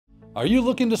Are you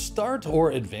looking to start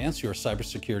or advance your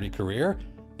cybersecurity career?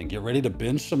 Then get ready to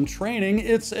binge some training.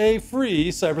 It's a free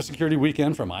cybersecurity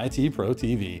weekend from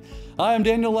ITProTV. I am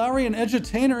Daniel Lowry, an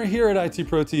edutainer here at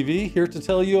ITProTV, here to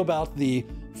tell you about the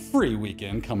free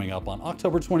weekend coming up on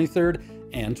October 23rd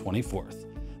and 24th.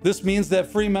 This means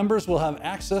that free members will have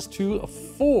access to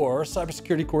 4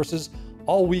 cybersecurity courses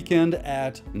all weekend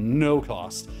at no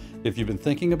cost. If you've been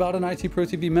thinking about an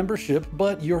ITProTV membership,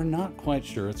 but you're not quite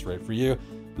sure it's right for you,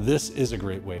 this is a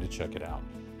great way to check it out.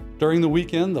 During the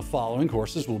weekend, the following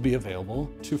courses will be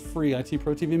available to free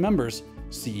ITProTV members: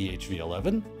 CEHV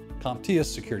 11, CompTIA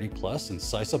Security Plus and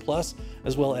CISSA Plus,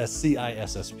 as well as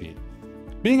CISSP.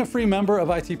 Being a free member of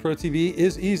ITProTV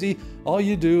is easy. All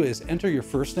you do is enter your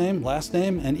first name, last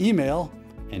name, and email,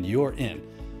 and you're in.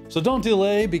 So don't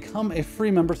delay, become a free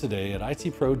member today at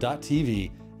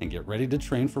itpro.tv and get ready to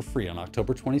train for free on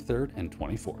October 23rd and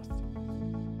 24th.